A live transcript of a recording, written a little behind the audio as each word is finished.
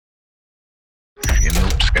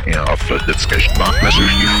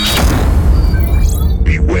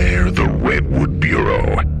Beware the Redwood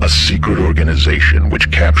Bureau, a secret organization which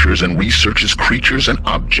captures and researches creatures and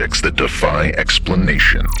objects that defy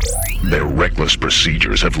explanation. Their reckless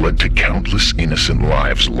procedures have led to countless innocent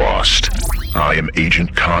lives lost. I am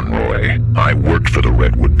Agent Conroy. I worked for the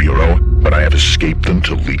Redwood Bureau, but I have escaped them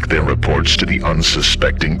to leak their reports to the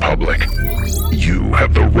unsuspecting public. You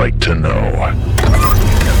have the right to know.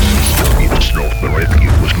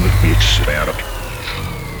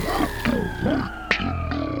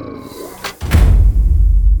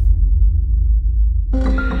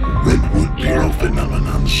 Redwood Bureau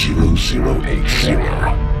Phenomenon 0080.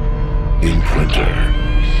 IMPRINTER.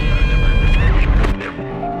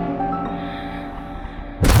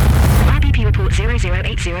 RPP report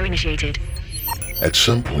 0080 initiated. At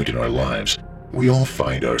some point in our lives, we all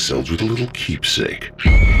find ourselves with a little keepsake.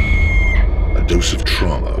 A dose of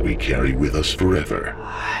trauma we carry with us forever.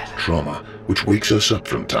 Trauma which wakes us up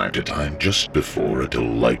from time to time just before a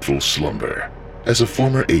delightful slumber. As a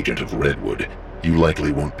former agent of Redwood, you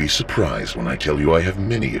likely won't be surprised when I tell you I have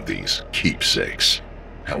many of these keepsakes.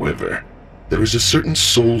 However, there is a certain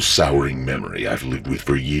soul-souring memory I've lived with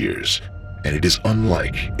for years, and it is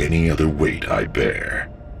unlike any other weight I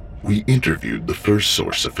bear. We interviewed the first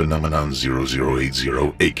source of Phenomenon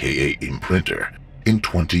 0080, aka IMPRINTER, in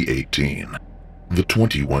 2018. The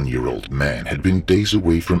 21-year-old man had been days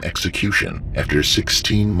away from execution after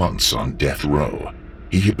 16 months on death row.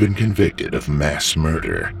 He had been convicted of mass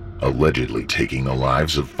murder, allegedly taking the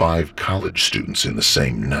lives of 5 college students in the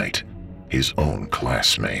same night, his own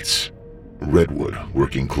classmates. Redwood,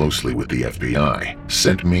 working closely with the FBI,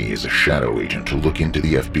 sent me as a shadow agent to look into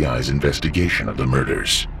the FBI's investigation of the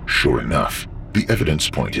murders. Sure enough, the evidence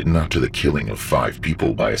pointed not to the killing of 5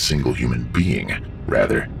 people by a single human being.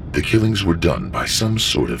 Rather, the killings were done by some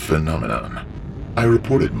sort of phenomenon. I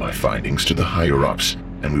reported my findings to the higher-ups,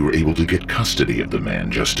 and we were able to get custody of the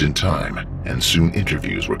man just in time, and soon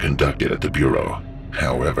interviews were conducted at the Bureau.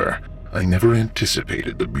 However, I never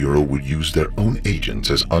anticipated the Bureau would use their own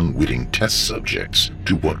agents as unwitting test subjects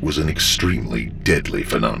to what was an extremely deadly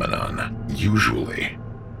phenomenon. Usually,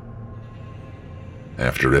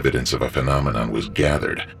 after evidence of a phenomenon was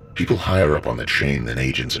gathered, people higher up on the chain than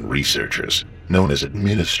agents and researchers, known as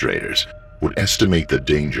administrators, would estimate the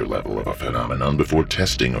danger level of a phenomenon before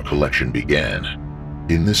testing or collection began.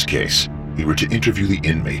 In this case, we were to interview the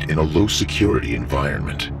inmate in a low-security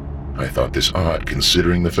environment. I thought this odd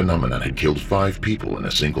considering the phenomenon had killed 5 people in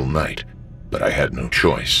a single night, but I had no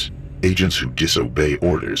choice. Agents who disobey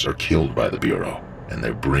orders are killed by the Bureau, and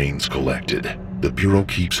their brains collected. The Bureau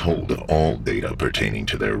keeps hold of all data pertaining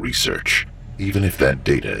to their research, even if that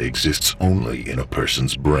data exists only in a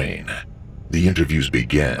person's brain. The interviews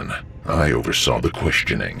began. I oversaw the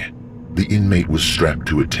questioning. The inmate was strapped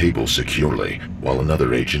to a table securely, while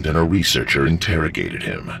another agent and a researcher interrogated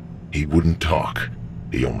him. He wouldn't talk.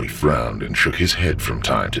 He only frowned and shook his head from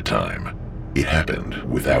time to time. It happened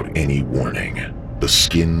without any warning. The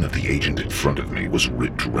skin of the agent in front of me was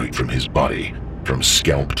ripped right from his body, from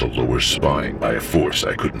scalp to lower spine by a force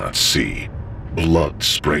I could not see. Blood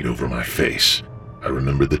sprayed over my face. I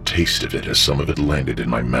remember the taste of it as some of it landed in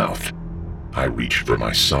my mouth. I reached for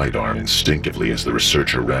my sidearm instinctively as the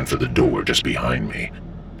researcher ran for the door just behind me.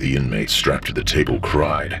 The inmate strapped to the table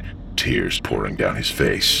cried, tears pouring down his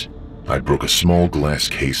face. I broke a small glass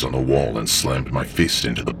case on the wall and slammed my fist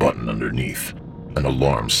into the button underneath. An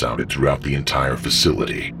alarm sounded throughout the entire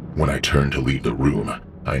facility. When I turned to leave the room,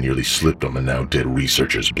 I nearly slipped on the now dead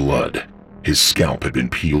researcher's blood. His scalp had been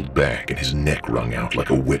peeled back and his neck wrung out like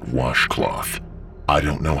a wet washcloth. I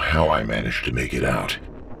don't know how I managed to make it out.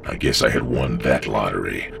 I guess I had won that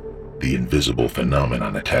lottery. The invisible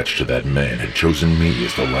phenomenon attached to that man had chosen me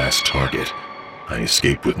as the last target. I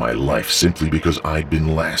escaped with my life simply because I'd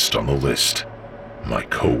been last on the list. My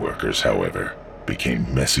co-workers, however,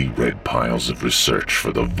 became messy red piles of research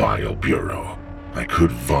for the vile Bureau. I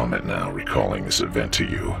could vomit now recalling this event to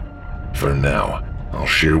you. For now, I'll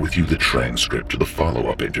share with you the transcript of the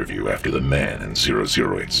follow-up interview after the man in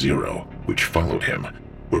 0080, which followed him,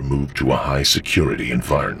 were moved to a high-security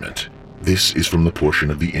environment. This is from the portion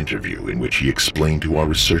of the interview in which he explained to our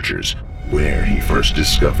researchers where he first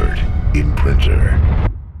discovered IMPRINTER.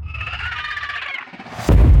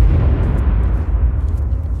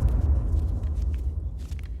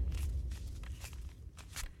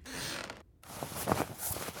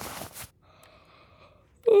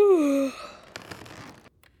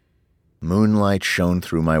 Moonlight shone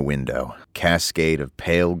through my window, cascade of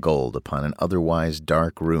pale gold upon an otherwise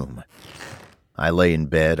dark room. I lay in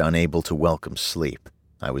bed, unable to welcome sleep.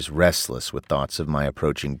 I was restless with thoughts of my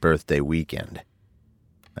approaching birthday weekend.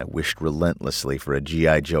 I wished relentlessly for a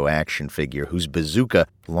G.I. Joe action figure whose bazooka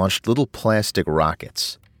launched little plastic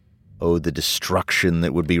rockets. Oh, the destruction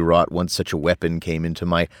that would be wrought once such a weapon came into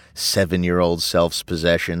my 7-year-old self's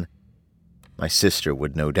possession. My sister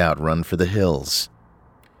would no doubt run for the hills.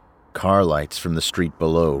 Car lights from the street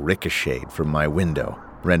below ricocheted from my window,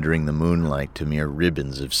 rendering the moonlight to mere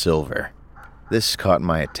ribbons of silver. This caught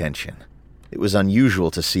my attention. It was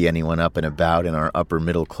unusual to see anyone up and about in our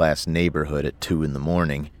upper-middle-class neighborhood at 2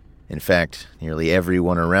 a.m. In fact, nearly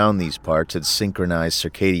everyone around these parts had synchronized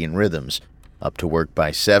circadian rhythms, up to work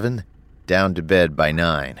by 7, down to bed by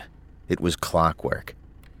 9. It was clockwork,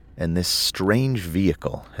 and this strange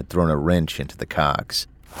vehicle had thrown a wrench into the cogs.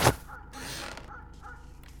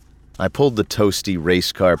 I pulled the toasty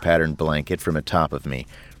race car patterned blanket from atop of me,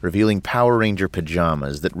 revealing Power Ranger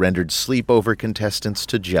pajamas that rendered sleepover contestants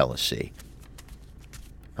to jealousy.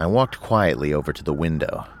 I walked quietly over to the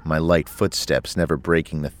window, my light footsteps never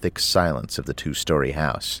breaking the thick silence of the 2-story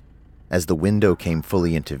house. As the window came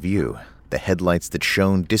fully into view, the headlights that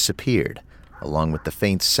shone disappeared, along with the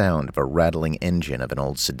faint sound of a rattling engine of an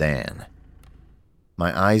old sedan.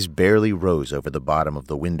 My eyes barely rose over the bottom of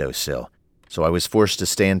the windowsill, so I was forced to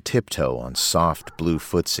stand tiptoe on soft blue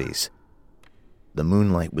footsies. The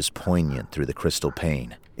moonlight was poignant through the crystal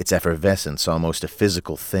pane, its effervescence almost a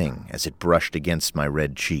physical thing as it brushed against my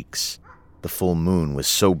red cheeks. The full moon was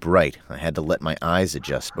so bright I had to let my eyes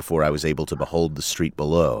adjust before I was able to behold the street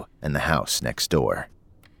below and the house next door.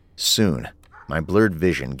 Soon, my blurred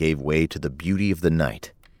vision gave way to the beauty of the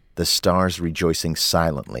night, the stars rejoicing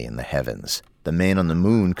silently in the heavens. The man on the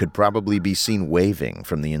moon could probably be seen waving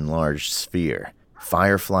from the enlarged sphere.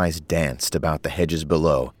 Fireflies danced about the hedges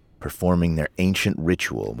below, performing their ancient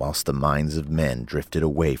ritual whilst the minds of men drifted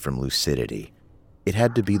away from lucidity. It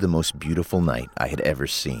had to be the most beautiful night I had ever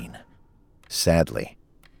seen. Sadly,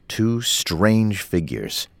 2 strange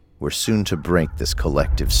figures were soon to break this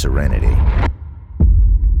collective serenity.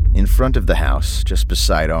 In front of the house, just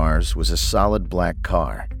beside ours, was a solid black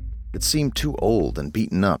car that seemed too old and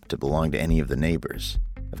beaten up to belong to any of the neighbors.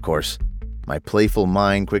 Of course, my playful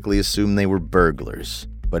mind quickly assumed they were burglars,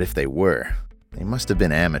 but if they were, they must have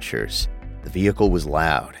been amateurs. The vehicle was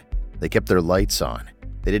loud. They kept their lights on.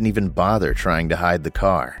 They didn't even bother trying to hide the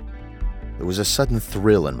car. There was a sudden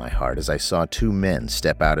thrill in my heart as I saw 2 men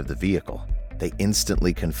step out of the vehicle. They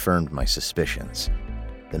instantly confirmed my suspicions.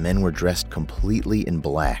 The men were dressed completely in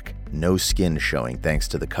black, no skin showing thanks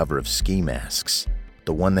to the cover of ski masks.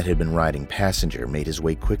 The one that had been riding passenger made his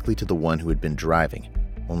way quickly to the one who had been driving,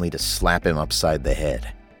 only to slap him upside the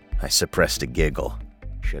head. I suppressed a giggle.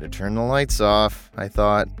 Should have turned the lights off, I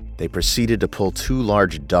thought. They proceeded to pull 2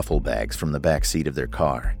 large duffel bags from the back seat of their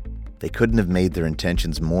car. They couldn't have made their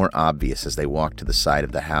intentions more obvious as they walked to the side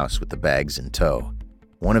of the house with the bags in tow.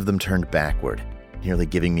 One of them turned backward, nearly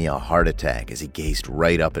giving me a heart attack as he gazed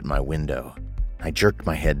right up at my window. I jerked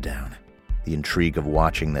my head down, the intrigue of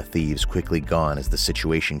watching the thieves quickly gone as the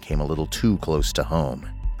situation came a little too close to home.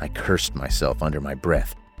 I cursed myself under my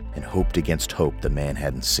breath and hoped against hope the man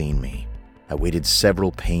hadn't seen me. I waited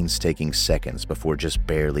several painstaking seconds before just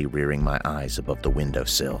barely rearing my eyes above the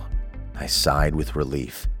windowsill. I sighed with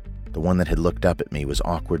relief. The one that had looked up at me was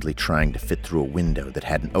awkwardly trying to fit through a window that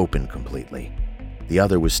hadn't opened completely. The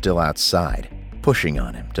other was still outside, pushing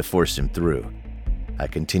on him to force him through. I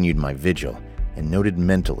continued my vigil and noted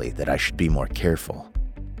mentally that I should be more careful.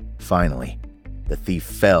 Finally, the thief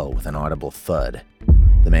fell with an audible thud.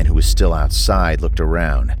 The man who was still outside looked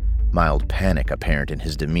around, mild panic apparent in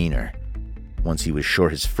his demeanor. Once he was sure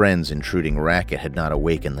his friend's intruding racket had not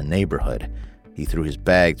awakened the neighborhood, he threw his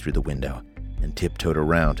bag through the window and tiptoed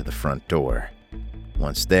around to the front door.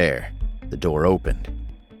 Once there, the door opened.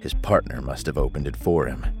 His partner must have opened it for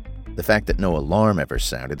him. The fact that no alarm ever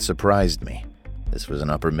sounded surprised me. This was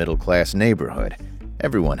an upper-middle-class neighborhood.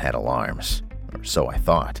 Everyone had alarms, or so I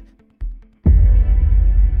thought.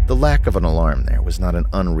 The lack of an alarm there was not an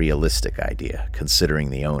unrealistic idea,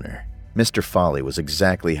 considering the owner. Mr. Folly was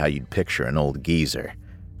exactly how you'd picture an old geezer,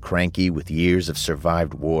 cranky with years of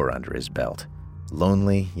survived war under his belt,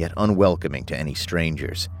 lonely yet unwelcoming to any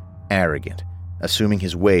strangers, arrogant, assuming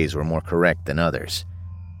his ways were more correct than others.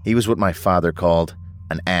 He was what my father called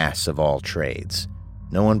an ass of all trades.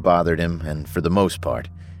 No one bothered him, and for the most part,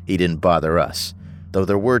 he didn't bother us, though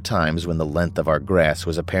there were times when the length of our grass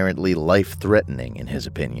was apparently life-threatening in his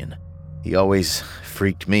opinion. He always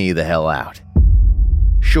freaked me the hell out.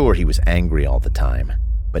 Sure, he was angry all the time,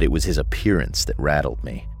 but it was his appearance that rattled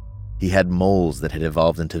me. He had moles that had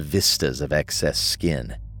evolved into vistas of excess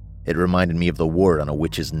skin. It reminded me of the wart on a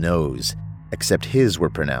witch's nose, except his were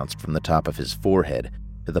pronounced from the top of his forehead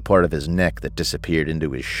to the part of his neck that disappeared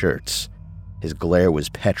into his shirts. His glare was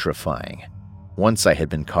petrifying. Once I had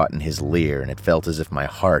been caught in his leer, and it felt as if my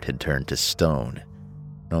heart had turned to stone.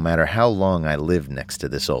 No matter how long I lived next to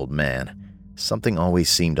this old man, something always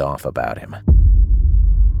seemed off about him.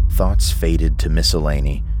 Thoughts faded to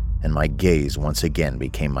miscellany, and my gaze once again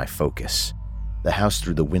became my focus. The house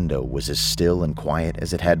through the window was as still and quiet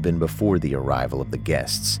as it had been before the arrival of the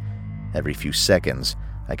guests. Every few seconds,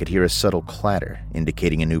 I could hear a subtle clatter,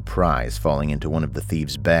 indicating a new prize falling into one of the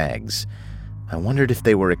thieves' bags. I wondered if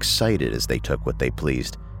they were excited as they took what they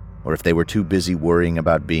pleased, or if they were too busy worrying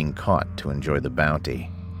about being caught to enjoy the bounty.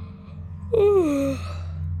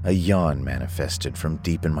 A yawn manifested from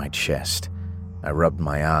deep in my chest. I rubbed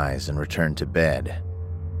my eyes and returned to bed.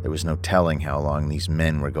 There was no telling how long these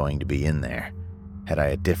men were going to be in there. Had I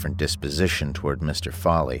a different disposition toward Mr.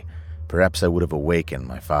 Folly, perhaps I would have awakened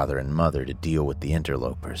my father and mother to deal with the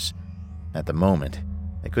interlopers. At the moment,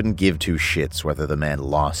 I couldn't give two shits whether the man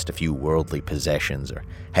lost a few worldly possessions or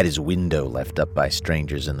had his window left up by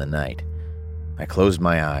strangers in the night. I closed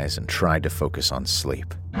my eyes and tried to focus on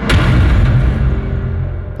sleep.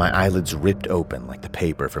 My eyelids ripped open like the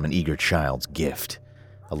paper from an eager child's gift.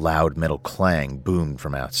 A loud metal clang boomed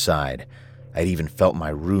from outside. I'd even felt my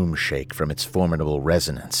room shake from its formidable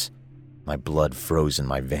resonance. My blood froze in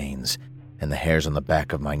my veins, and the hairs on the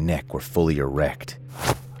back of my neck were fully erect.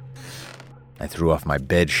 I threw off my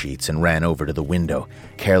bed sheets and ran over to the window,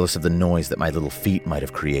 careless of the noise that my little feet might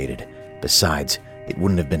have created. Besides, it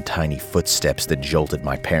wouldn't have been tiny footsteps that jolted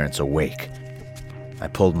my parents awake. I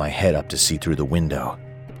pulled my head up to see through the window.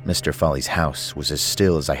 Mr. Folly's house was as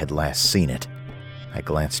still as I had last seen it. I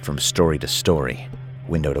glanced from story to story,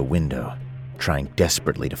 window to window, trying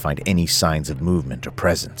desperately to find any signs of movement or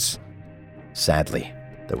presence. Sadly,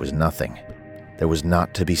 there was nothing. There was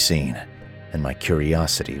naught to be seen, and my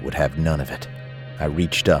curiosity would have none of it. I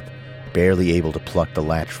reached up, barely able to pluck the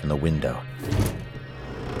latch from the window.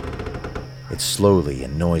 It slowly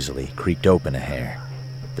and noisily creaked open a hair.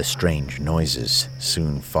 The strange noises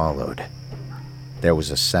soon followed. There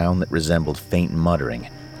was a sound that resembled faint muttering,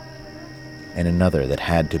 and another that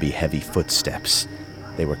had to be heavy footsteps.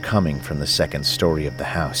 They were coming from the second story of the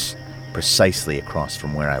house, precisely across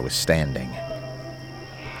from where I was standing.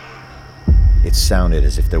 It sounded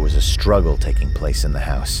as if there was a struggle taking place in the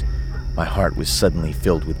house. My heart was suddenly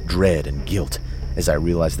filled with dread and guilt as I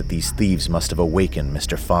realized that these thieves must have awakened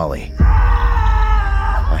Mr. Folly.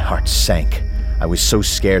 My heart sank. I was so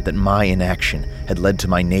scared that my inaction had led to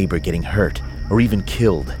my neighbor getting hurt or even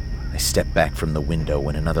killed. I stepped back from the window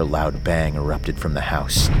when another loud bang erupted from the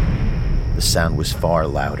house. The sound was far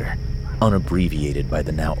louder, unabbreviated by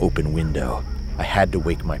the now open window. I had to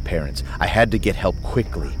wake my parents. I had to get help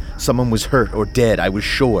quickly. Someone was hurt or dead, I was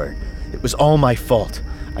sure. It was all my fault.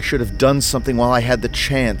 I should have done something while I had the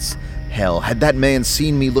chance. Hell, had that man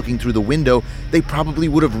seen me looking through the window, they probably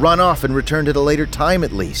would have run off and returned at a later time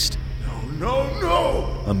at least.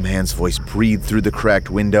 No! A man's voice breathed through the cracked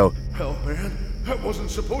window. Hell, man, that wasn't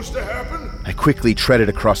supposed to happen. I quickly treaded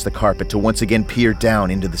across the carpet to once again peer down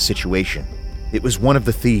into the situation. It was one of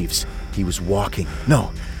the thieves. He was walking.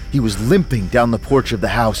 No, he was limping down the porch of the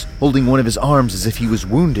house, holding one of his arms as if he was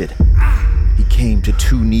wounded. He came to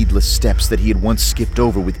two needless steps that he had once skipped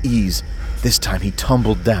over with ease. This time he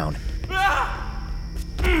tumbled down.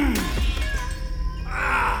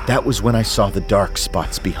 That was when I saw the dark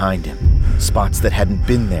spots behind him, spots that hadn't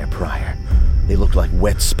been there prior. They looked like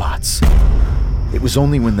wet spots. It was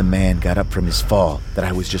only when the man got up from his fall that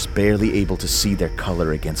I was just barely able to see their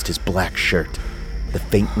color against his black shirt, the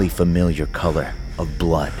faintly familiar color of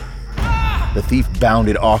blood. The thief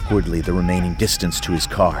bounded awkwardly the remaining distance to his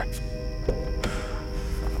car.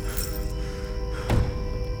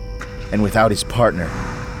 And without his partner,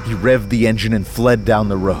 he revved the engine and fled down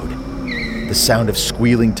the road. The sound of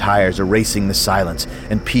squealing tires erasing the silence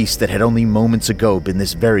and peace that had only moments ago been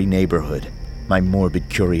this very neighborhood. My morbid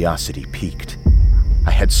curiosity piqued.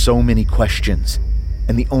 I had so many questions,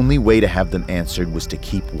 and the only way to have them answered was to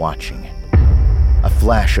keep watching. A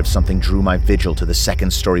flash of something drew my vigil to the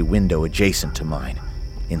second-story window adjacent to mine.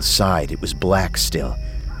 Inside, it was black still,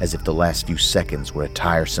 as if the last few seconds were a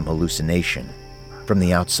tiresome hallucination. From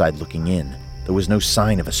the outside looking in, there was no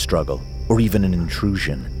sign of a struggle, or even an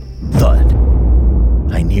intrusion. Thud.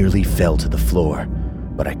 I nearly fell to the floor,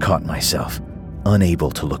 but I caught myself,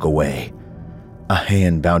 unable to look away. A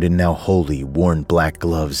hand bound in now wholly worn black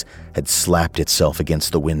gloves had slapped itself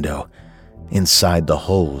against the window. Inside the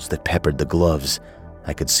holes that peppered the gloves,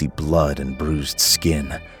 I could see blood and bruised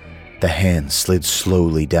skin. The hand slid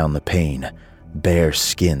slowly down the pane, bare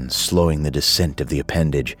skin slowing the descent of the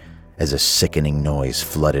appendage as a sickening noise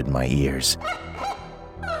flooded my ears.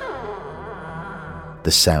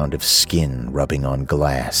 the sound of skin rubbing on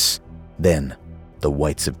glass. Then, the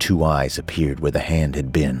whites of 2 eyes appeared where the hand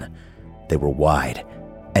had been. They were wide,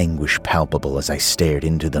 anguish palpable as I stared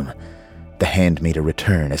into them. The hand made a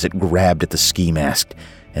return as it grabbed at the ski mask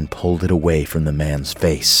and pulled it away from the man's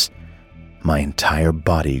face. My entire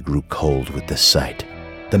body grew cold with the sight.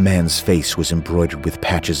 The man's face was embroidered with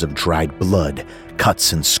patches of dried blood,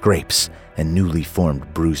 cuts and scrapes, and newly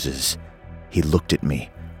formed bruises. He looked at me,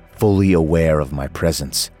 fully aware of my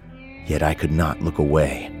presence, yet I could not look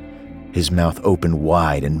away. His mouth opened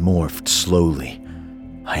wide and morphed slowly.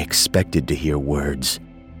 I expected to hear words,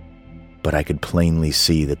 but I could plainly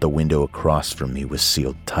see that the window across from me was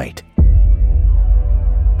sealed tight.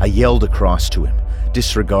 I yelled across to him,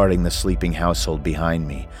 disregarding the sleeping household behind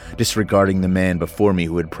me, disregarding the man before me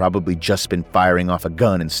who had probably just been firing off a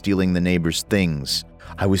gun and stealing the neighbor's things.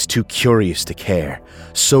 I was too curious to care,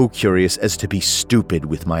 so curious as to be stupid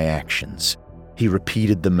with my actions. He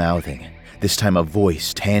repeated the mouthing, this time a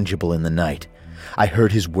voice tangible in the night. I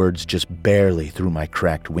heard his words just barely through my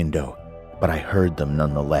cracked window, but I heard them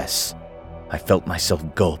nonetheless. I felt myself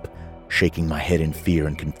gulp, shaking my head in fear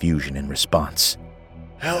and confusion in response.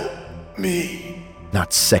 Help me.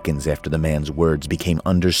 Not seconds after the man's words became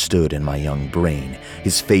understood in my young brain,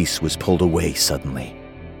 his face was pulled away suddenly.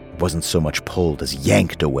 It wasn't so much pulled as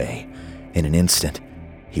yanked away. In an instant,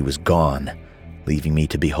 he was gone, leaving me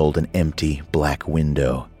to behold an empty, black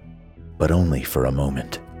window. But only for a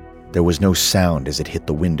moment. There was no sound as it hit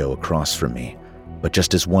the window across from me, but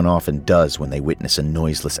just as one often does when they witness a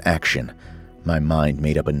noiseless action, my mind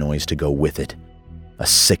made up a noise to go with it. A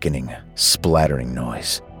sickening, splattering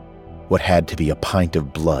noise. What had to be a pint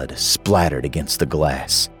of blood splattered against the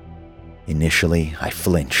glass. Initially, I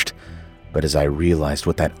flinched, but as I realized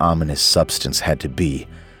what that ominous substance had to be,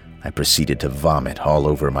 I proceeded to vomit all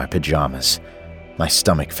over my pajamas. My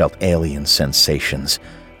stomach felt alien sensations,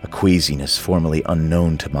 a queasiness formerly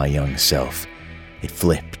unknown to my young self. It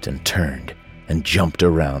flipped and turned and jumped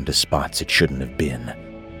around to spots it shouldn't have been.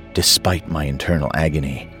 Despite my internal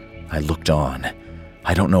agony, I looked on.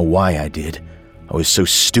 I don't know why I did. I was so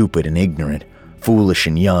stupid and ignorant, foolish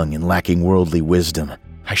and young and lacking worldly wisdom.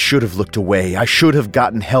 I should have looked away. I should have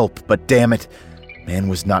gotten help, but damn it, man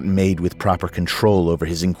was not made with proper control over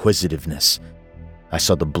his inquisitiveness. I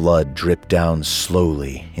saw the blood drip down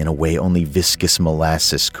slowly in a way only viscous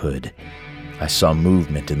molasses could. I saw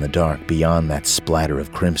movement in the dark beyond that splatter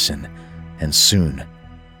of crimson, and soon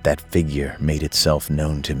that figure made itself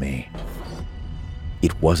known to me.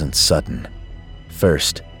 It wasn't sudden.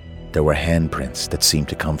 First, there were handprints that seemed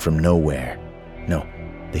to come from nowhere. No,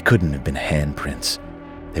 they couldn't have been handprints.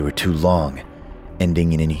 They were too long,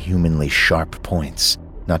 ending in inhumanly sharp points.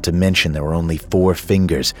 Not to mention there were only 4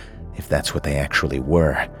 fingers, if that's what they actually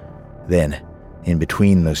were. Then, in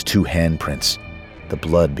between those 2 handprints, the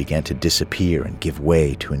blood began to disappear and give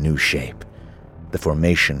way to a new shape. The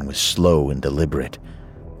formation was slow and deliberate.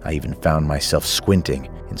 I even found myself squinting,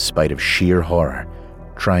 in spite of sheer horror,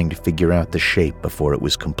 trying to figure out the shape before it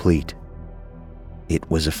was complete. It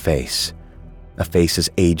was a face as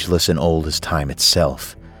ageless and old as time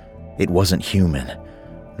itself. It wasn't human,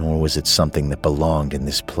 nor was it something that belonged in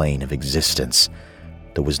this plane of existence.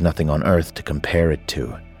 There was nothing on Earth to compare it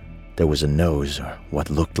to. There was a nose, or what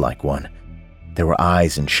looked like one. There were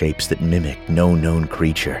eyes and shapes that mimicked no known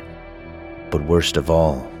creature. But worst of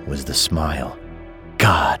all was the smile.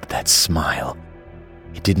 God, that smile.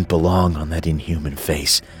 It didn't belong on that inhuman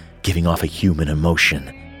face, giving off a human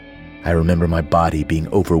emotion. I remember my body being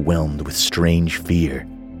overwhelmed with strange fear.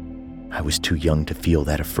 I was too young to feel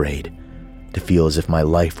that afraid, to feel as if my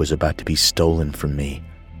life was about to be stolen from me.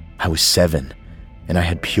 I was 7, and I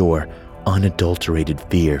had pure, unadulterated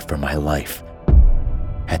fear for my life.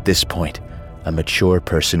 At this point, a mature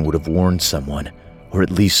person would have warned someone, or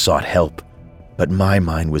at least sought help. But my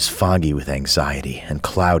mind was foggy with anxiety and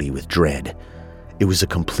cloudy with dread. It was a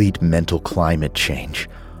complete mental climate change.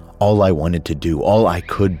 All I wanted to do, all I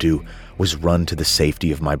could do, was run to the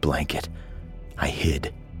safety of my blanket. I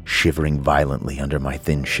hid, shivering violently under my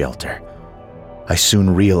thin shelter. I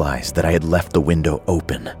soon realized that I had left the window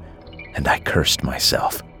open, and I cursed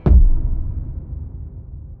myself.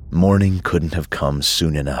 Morning couldn't have come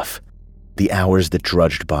soon enough. The hours that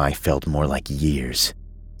drudged by felt more like years.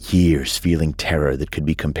 Years feeling terror that could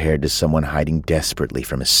be compared to someone hiding desperately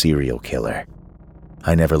from a serial killer.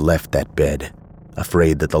 I never left that bed,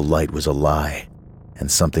 afraid that the light was a lie, and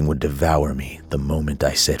something would devour me the moment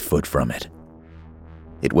I set foot from it.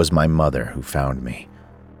 It was my mother who found me.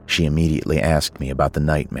 She immediately asked me about the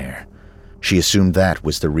nightmare. She assumed that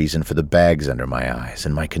was the reason for the bags under my eyes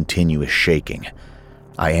and my continuous shaking.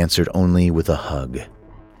 I answered only with a hug.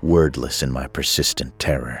 wordless in my persistent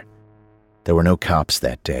terror. There were no cops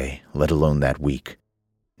that day, let alone that week.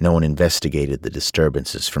 No one investigated the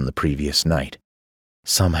disturbances from the previous night.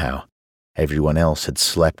 Somehow, everyone else had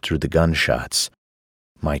slept through the gunshots.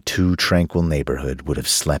 My too tranquil neighborhood would have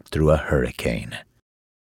slept through a hurricane.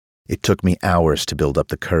 It took me hours to build up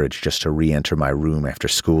the courage just to re-enter my room after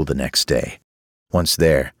school the next day. Once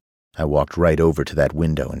there, I walked right over to that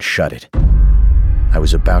window and shut it. I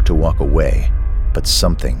was about to walk away, but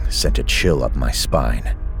something sent a chill up my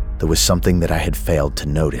spine. There was something that I had failed to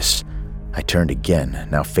notice. I turned again,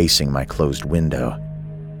 now facing my closed window.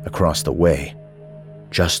 Across the way,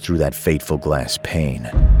 just through that fateful glass pane,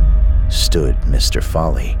 stood Mr.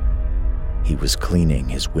 Folly. He was cleaning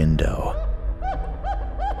his window.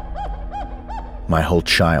 My whole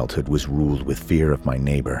childhood was ruled with fear of my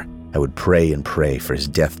neighbor. I would pray and pray for his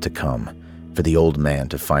death to come, for the old man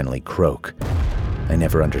to finally croak. I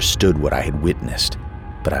never understood what I had witnessed,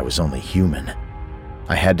 but I was only human.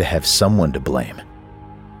 I had to have someone to blame,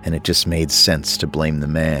 and it just made sense to blame the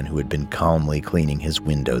man who had been calmly cleaning his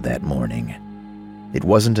window that morning. It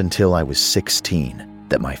wasn't until I was 16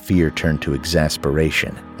 that my fear turned to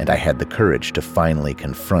exasperation, and I had the courage to finally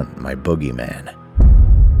confront my boogeyman.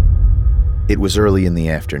 It was early in the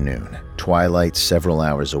afternoon, twilight several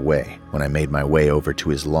hours away, when I made my way over to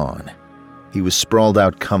his lawn. He was sprawled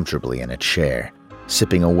out comfortably in a chair,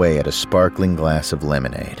 sipping away at a sparkling glass of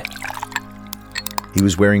lemonade. He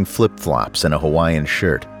was wearing flip-flops and a Hawaiian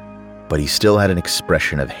shirt, but he still had an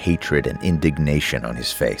expression of hatred and indignation on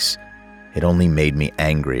his face. It only made me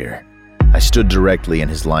angrier. I stood directly in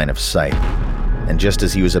his line of sight, and just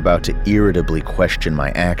as he was about to irritably question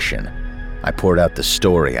my action, I poured out the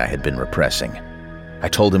story I had been repressing. I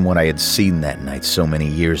told him what I had seen that night so many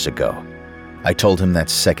years ago. I told him that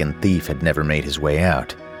second thief had never made his way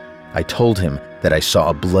out. I told him that I saw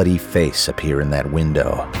a bloody face appear in that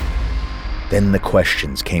window. Then the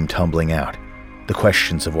questions came tumbling out. The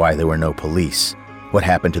questions of why there were no police, what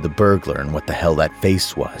happened to the burglar, and what the hell that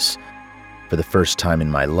face was. For the first time in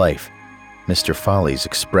my life, Mr. Folly's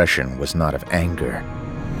expression was not of anger.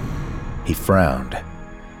 He frowned.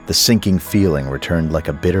 The sinking feeling returned like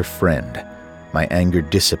a bitter friend. My anger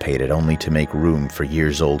dissipated only to make room for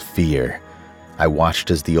years-old fear. I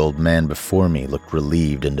watched as the old man before me looked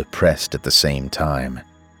relieved and depressed at the same time.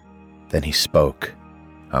 Then he spoke.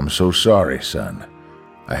 "I'm so sorry, son.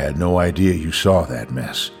 I had no idea you saw that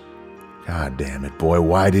mess. God damn it, boy,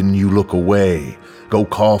 why didn't you look away? Go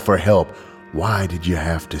call for help. Why did you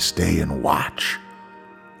have to stay and watch?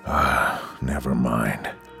 Never mind.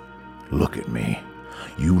 Look at me.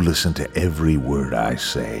 You listen to every word I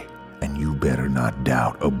say, and you better not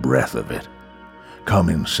doubt a breath of it. Come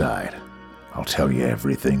inside. I'll tell you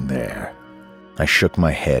everything there." I shook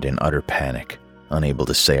my head in utter panic, unable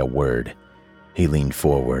to say a word. He leaned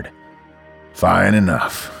forward. "Fine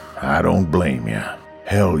enough. I don't blame you.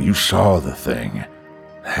 Hell, you saw the thing.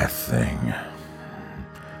 That thing.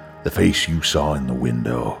 The face you saw in the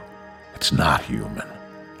window. It's not human.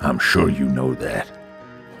 I'm sure you know that.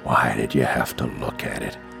 Why did you have to look at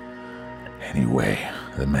it? Anyway,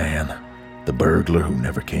 the man, the burglar who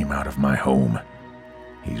never came out of my home,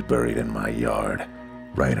 he's buried in my yard,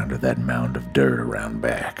 right under that mound of dirt around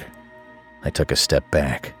back." I took a step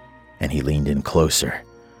back, and he leaned in closer.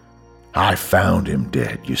 "I found him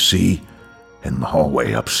dead, you see, in the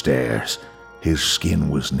hallway upstairs. His skin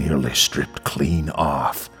was nearly stripped clean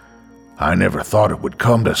off. I never thought it would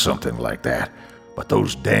come to something like that, but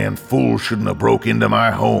those damn fools shouldn't have broke into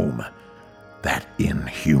my home. That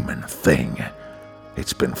inhuman thing.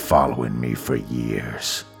 It's been following me for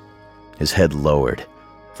years." His head lowered.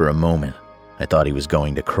 For a moment, I thought he was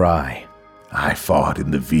going to cry. "I fought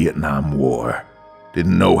in the Vietnam War.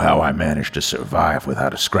 Didn't know how I managed to survive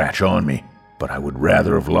without a scratch on me, but I would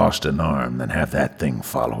rather have lost an arm than have that thing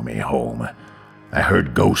follow me home. I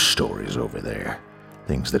heard ghost stories over there,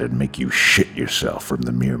 things that'd make you shit yourself from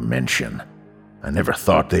the mere mention. I never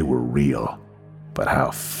thought they were real, but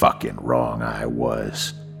how fucking wrong I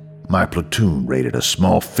was. My platoon raided a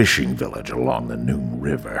small fishing village along the Noon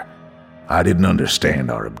River. I didn't understand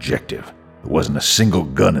our objective. There wasn't a single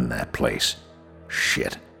gun in that place.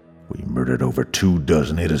 Shit. We murdered over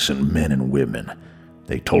 24 innocent men and women.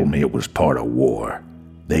 They told me it was part of war.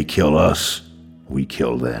 They kill us, we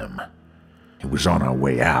kill them. It was on our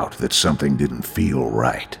way out that something didn't feel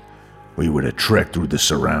right. We were to trek through the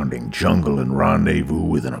surrounding jungle and rendezvous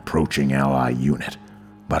with an approaching ally unit.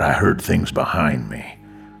 But I heard things behind me.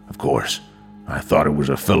 Of course, I thought it was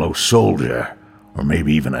a fellow soldier, or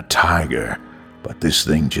maybe even a tiger, but this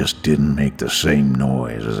thing just didn't make the same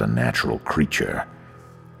noise as a natural creature.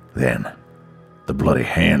 Then, The bloody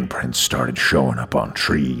handprints started showing up on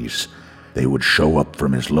trees. They would show up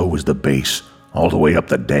from as low as the base, all the way up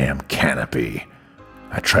the damn canopy.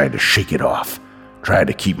 I tried to shake it off, tried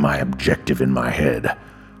to keep my objective in my head.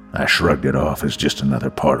 I shrugged it off as just another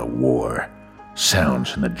part of war.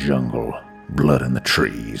 Sounds in the jungle, blood in the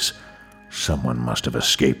trees. Someone must have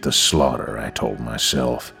escaped the slaughter, I told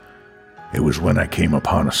myself. It was when I came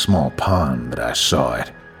upon a small pond that I saw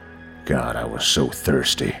it. God, I was so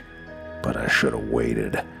thirsty. But I should have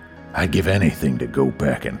waited. I'd give anything to go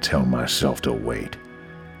back and tell myself to wait.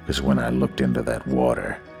 Because when I looked into that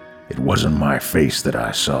water, it wasn't my face that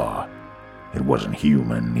I saw. It wasn't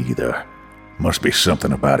human either. Must be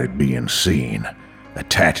something about it being seen.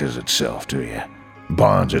 Attaches itself to you.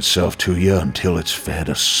 Bonds itself to you until it's fed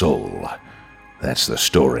a soul. That's the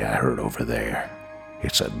story I heard over there.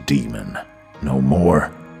 It's a demon. No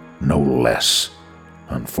more, no less.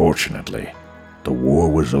 Unfortunately, the war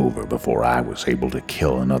was over before I was able to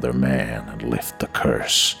kill another man and lift the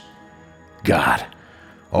curse. God,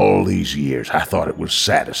 all these years I thought it was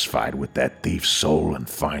satisfied with that thief's soul and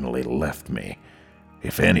finally left me.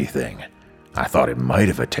 If anything, I thought it might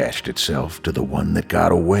have attached itself to the one that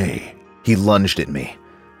got away. He lunged at me,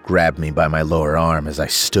 grabbed me by my lower arm as I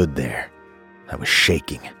stood there. I was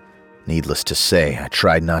shaking. Needless to say, I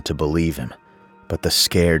tried not to believe him, but the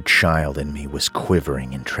scared child in me was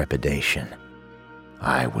quivering in trepidation.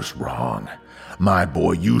 I was wrong. My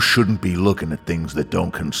boy, you shouldn't be looking at things that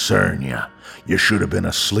don't concern you. You should have been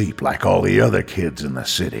asleep like all the other kids in the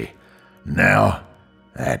city. Now,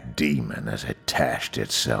 that demon has attached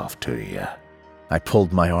itself to you. I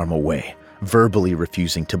pulled my arm away, verbally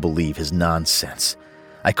refusing to believe his nonsense.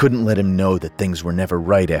 I couldn't let him know that things were never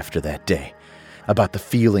right after that day. About the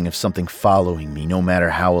feeling of something following me no matter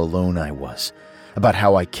how alone I was. About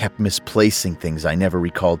how I kept misplacing things I never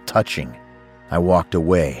recalled touching. I walked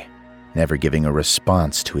away, never giving a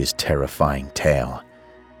response to his terrifying tale.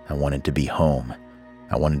 I wanted to be home.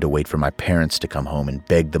 I wanted to wait for my parents to come home and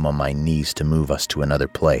beg them on my knees to move us to another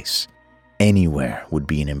place. Anywhere would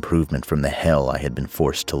be an improvement from the hell I had been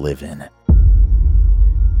forced to live in.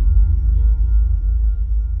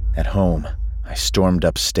 At home, I stormed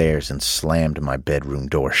upstairs and slammed my bedroom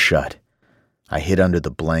door shut. I hid under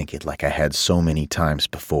the blanket like I had so many times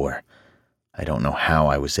before. I don't know how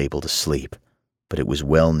I was able to sleep, but it was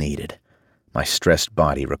well needed. My stressed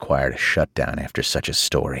body required a shutdown after such a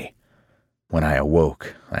story. When I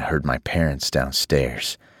awoke, I heard my parents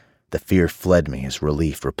downstairs. The fear fled me as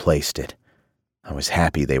relief replaced it. I was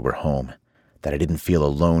happy they were home, that I didn't feel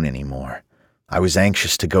alone anymore. I was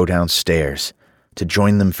anxious to go downstairs, to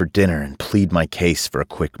join them for dinner and plead my case for a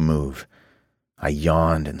quick move. I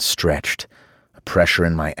yawned and stretched, a pressure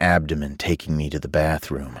in my abdomen taking me to the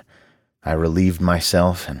bathroom. I relieved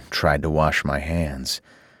myself and tried to wash my hands.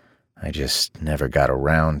 I just never got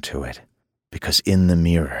around to it, because in the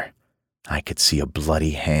mirror, I could see a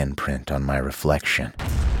bloody handprint on my reflection.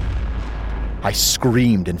 I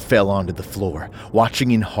screamed and fell onto the floor,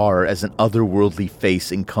 watching in horror as an otherworldly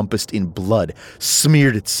face encompassed in blood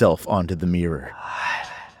smeared itself onto the mirror.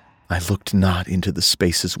 I looked not into the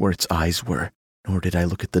spaces where its eyes were, nor did I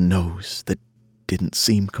look at the nose that didn't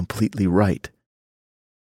seem completely right.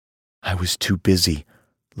 I was too busy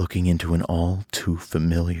looking into an all too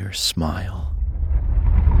familiar smile.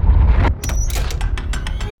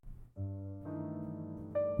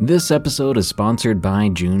 This episode is sponsored by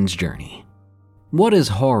June's Journey. What is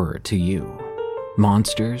horror to you?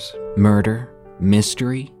 Monsters? Murder?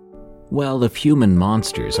 Mystery? Well, if human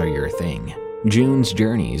monsters are your thing, June's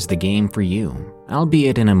Journey is the game for you,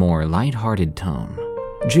 albeit in a more lighthearted tone.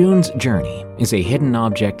 June's Journey is a hidden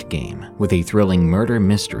object game with a thrilling murder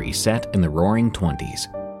mystery set in the roaring 20s.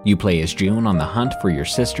 You play as June on the hunt for your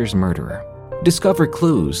sister's murderer. Discover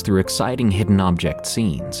clues through exciting hidden object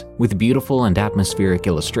scenes with beautiful and atmospheric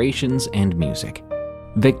illustrations and music.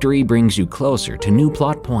 Victory brings you closer to new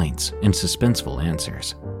plot points and suspenseful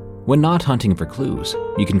answers. When not hunting for clues,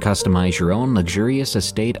 you can customize your own luxurious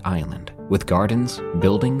estate island with gardens,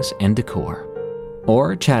 buildings, and decor.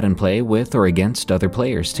 Or chat and play with or against other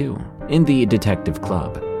players too, in the Detective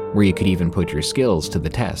Club, where you could even put your skills to the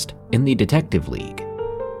test in the Detective League.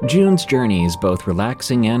 June's Journey is both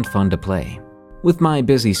relaxing and fun to play. With my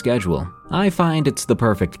busy schedule, I find it's the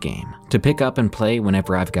perfect game to pick up and play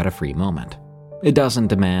whenever I've got a free moment. It doesn't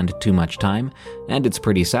demand too much time, and it's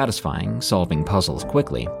pretty satisfying solving puzzles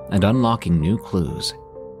quickly and unlocking new clues.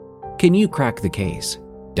 Can you crack the case?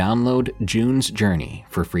 Download June's Journey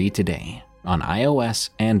for free today on iOS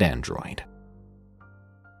and Android.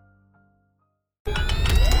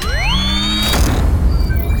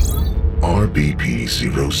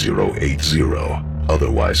 RBP-0080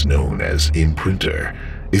 otherwise known as IMPRINTER,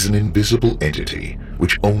 is an invisible entity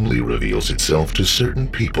which only reveals itself to certain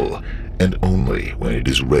people and only when it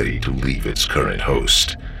is ready to leave its current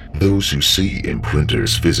host. Those who see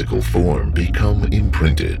IMPRINTER's physical form become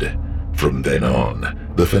imprinted. From then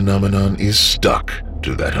on, the phenomenon is stuck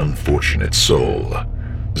to that unfortunate soul.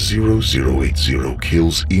 0080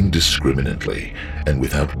 kills indiscriminately and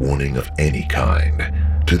without warning of any kind.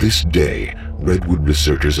 To this day, Redwood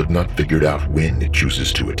researchers have not figured out when it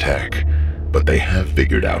chooses to attack, but they have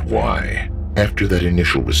figured out why. After that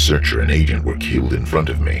initial researcher and agent were killed in front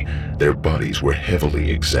of me, their bodies were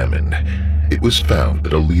heavily examined. It was found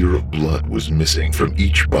that a liter of blood was missing from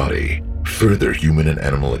each body. Further human and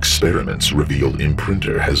animal experiments revealed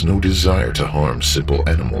IMPRINTER has no desire to harm simple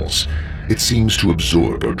animals. It seems to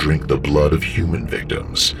absorb or drink the blood of human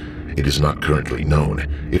victims. It is not currently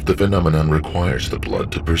known if the phenomenon requires the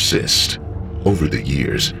blood to persist. Over the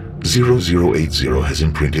years, 0080 has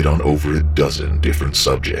imprinted on over a dozen different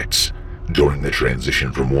subjects. During the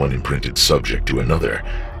transition from one imprinted subject to another,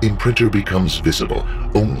 IMPRINTER becomes visible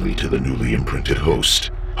only to the newly imprinted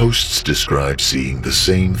host. Hosts describe seeing the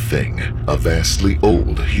same thing, a vastly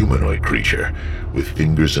old humanoid creature, with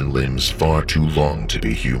fingers and limbs far too long to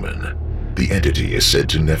be human. The entity is said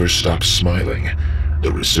to never stop smiling.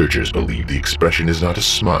 The researchers believe the expression is not a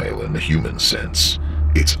smile in the human sense.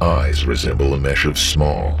 Its eyes resemble a mesh of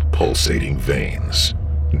small, pulsating veins.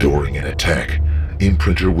 During an attack,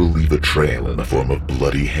 IMPRINTER will leave a trail in the form of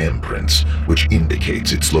bloody handprints, which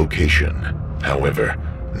indicates its location. However,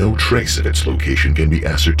 no trace of its location can be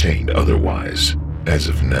ascertained otherwise. As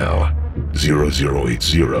of now,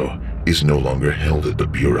 0080 is no longer held at the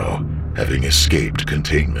Bureau, having escaped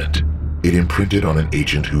containment. It imprinted on an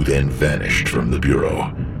agent who then vanished from the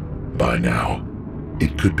Bureau. By now,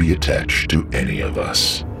 it could be attached to any of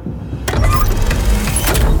us.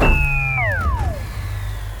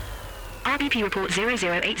 RBP report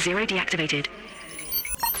 0080 deactivated.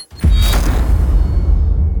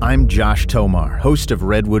 I'm Josh Tomar, host of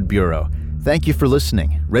Redwood Bureau. Thank you for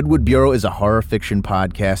listening. Redwood Bureau is a horror fiction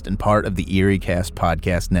podcast and part of the EerieCast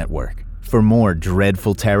podcast network. For more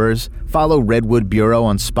dreadful terrors, follow Redwood Bureau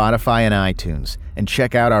on Spotify and iTunes, and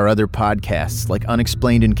check out our other podcasts like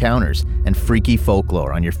Unexplained Encounters and Freaky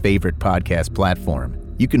Folklore on your favorite podcast platform.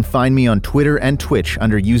 You can find me on Twitter and Twitch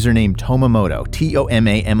under username Tomamoto,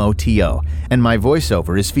 Tomamoto, and my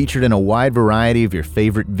voiceover is featured in a wide variety of your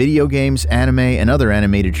favorite video games, anime, and other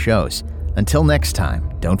animated shows. Until next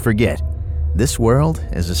time, don't forget, this world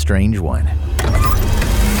is a strange one.